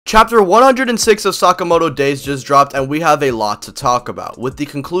Chapter 106 of Sakamoto Days just dropped, and we have a lot to talk about. With the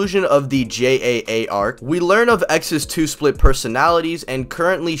conclusion of the JAA arc, we learn of X's two split personalities, and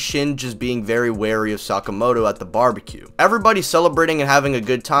currently Shin just being very wary of Sakamoto at the barbecue. Everybody's celebrating and having a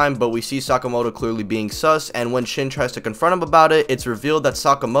good time, but we see Sakamoto clearly being sus, and when Shin tries to confront him about it, it's revealed that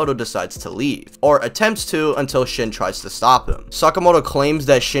Sakamoto decides to leave, or attempts to until Shin tries to stop him. Sakamoto claims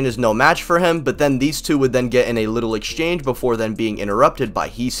that Shin is no match for him, but then these two would then get in a little exchange before then being interrupted by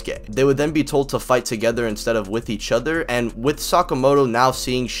Hisuke. They would then be told to fight together instead of with each other, and with Sakamoto now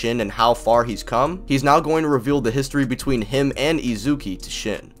seeing Shin and how far he's come, he's now going to reveal the history between him and Izuki to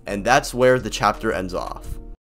Shin. And that's where the chapter ends off.